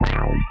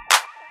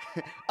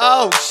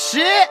Oh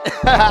shit!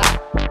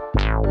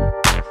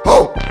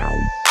 Oh.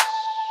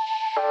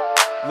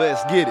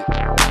 Let's get it.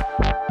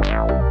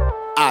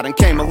 I done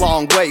came a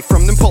long way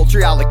from them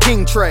poultry a la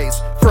king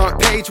trays.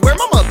 Front page where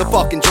my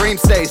motherfucking dream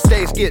stays.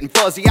 Stage getting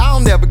fuzzy, I'll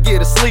never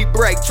get a sleep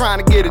break.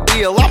 Trying to get a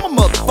deal, I'm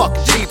a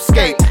motherfucking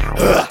cheapskate.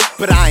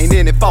 But I ain't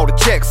in it for the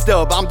check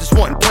stub. I'm just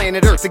wanting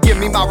planet Earth to give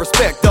me my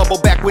respect.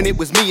 Double back when it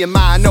was me and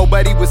mine.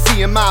 Nobody was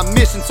seeing my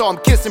mission, so I'm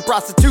kissing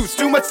prostitutes.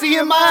 Too much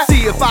CMI.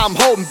 See if I'm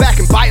holding back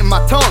and biting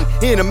my tongue.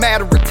 In a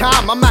matter of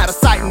time, I'm out of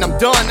sight and I'm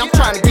done. I'm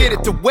trying to get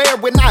it to where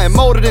when I am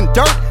older than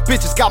dirt.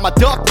 Bitches got my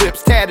duck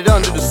lips tatted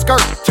under the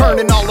skirt.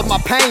 Turning all of my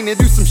pain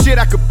into some shit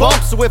I could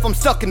bump. So if I'm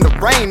stuck in the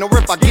rain or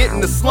if I get in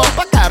the slump,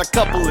 I got a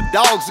couple of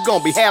dogs who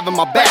gon' be having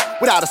my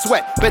back without a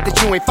sweat. Bet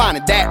that you ain't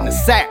finding that in the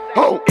sack.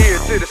 Oh, ear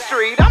to the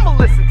street, I'ma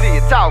listen to you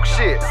talk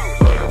shit.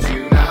 But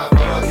you not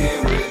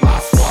fucking with my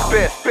squad.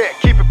 Best bet,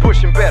 keep it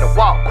pushing, better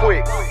walk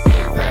quick.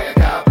 In fact,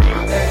 I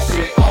put that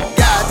shit on.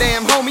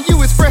 Goddamn homie,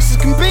 you as fresh as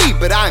can be,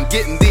 but I'm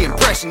getting the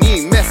impression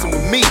you ain't messing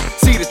with me.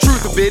 See, the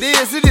truth of it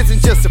isn't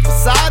just a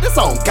facade, it's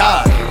on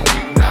God.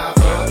 You not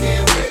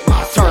fucking with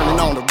my squad. Turning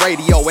on the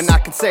radio and I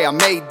can say I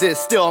made this.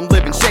 Still I'm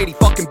living shady,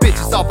 fucking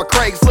bitches off of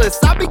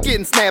Craigslist. I be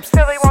getting snaps.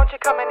 Silly, won't you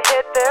come and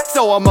hit this?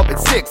 So I'm up at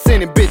 6,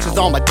 sending bitches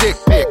on my dick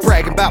pic.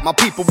 Bragging about my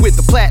people with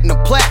the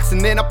platinum plaques.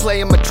 And then I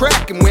play 'em a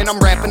track, and when I'm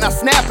rapping I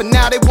snap. And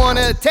now they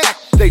wanna attack.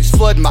 They just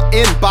flooding my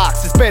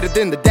inbox. It's better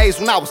than the days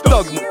when I was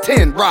thugging with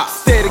 10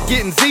 rocks. Instead of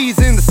getting Z's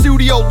in the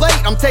studio late,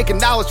 I'm taking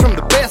knowledge from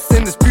the best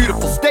in this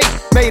beautiful state.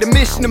 Made a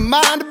mission of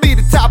mine to be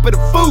the top of the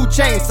food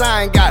chain, so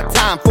I ain't got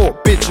time for a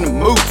bitch in a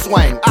mood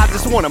swing. I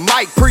just want a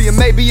mic pre and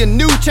maybe a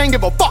new chain.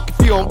 Give a fuck if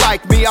you don't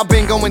like me, I've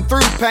been going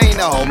through pain.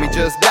 The homie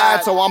just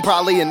died, so I'm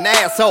probably an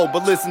asshole.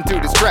 But listen to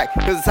this track,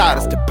 cause it's hot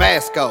as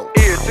Tabasco.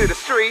 Ear to the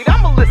street,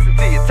 I'ma listen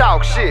to you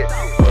talk shit.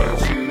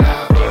 But you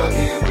not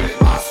fucking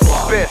with my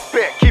squad. Best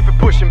bet, keep it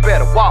pushing,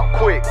 better walk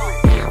quick.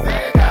 In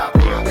fact, I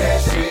put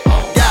that shit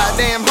on.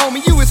 Goddamn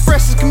homie, you as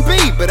fresh as can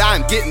be, but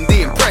I'm getting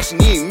the impression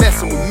you ain't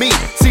messing with me.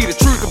 See, the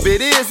truth of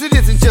it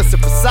isn't just a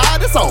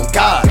facade, it's on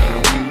God.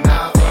 You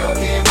not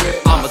fucking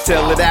with my I'ma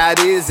tell it how it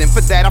is, and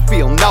for that I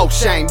feel no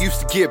shame. Used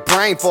to get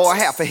brain for a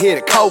half a hit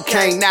of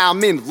cocaine. Now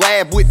I'm in the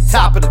lab with the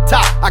top of the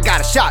top. I got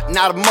a shot,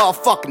 not a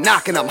motherfucker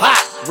knocking, I'm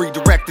hot.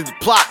 Redirected the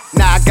plot,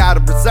 now I got a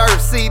reserve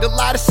seat. A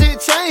lot of shit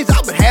changed,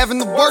 I've been having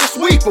the worst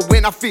week. But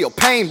when I feel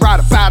pain, right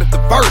about it, the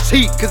verse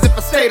heat. Cause if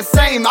I stay the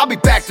same, I'll be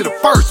back to the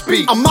first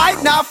beat. I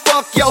might not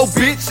fuck your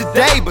bitch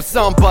today, but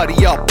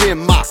somebody up in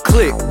my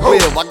clique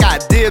will. I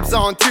got dibs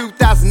on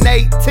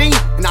 2018,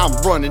 and I'm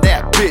running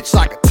that bitch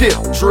like a tip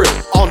drill.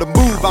 On the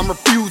move, I'm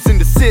refusing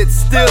to sit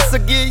still. So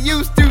get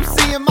used to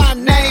seeing my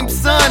name,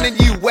 son. And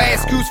you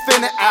ask who's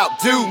finna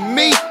outdo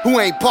me, who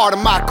ain't part of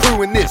my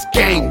crew in this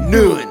game,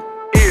 none.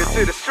 Ear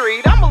to the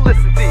street, I'ma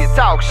listen to you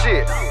talk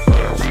shit.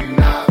 But you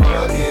not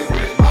fucking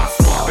with my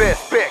squad.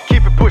 Best bet,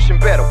 keep it pushing,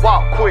 better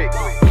walk quick.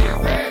 In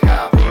fact,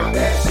 I put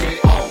that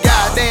shit on.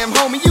 Goddamn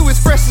homie, you as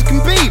fresh as can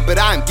be, but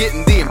I'm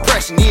getting the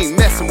impression you ain't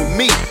messing with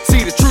me.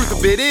 See, the truth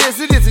of it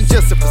isn't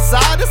just a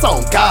facade, it's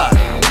on God.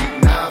 You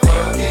not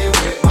fucking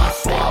with my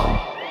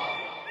squad.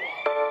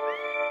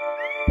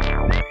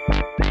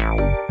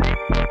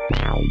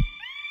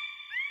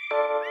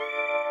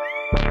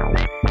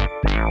 Wow.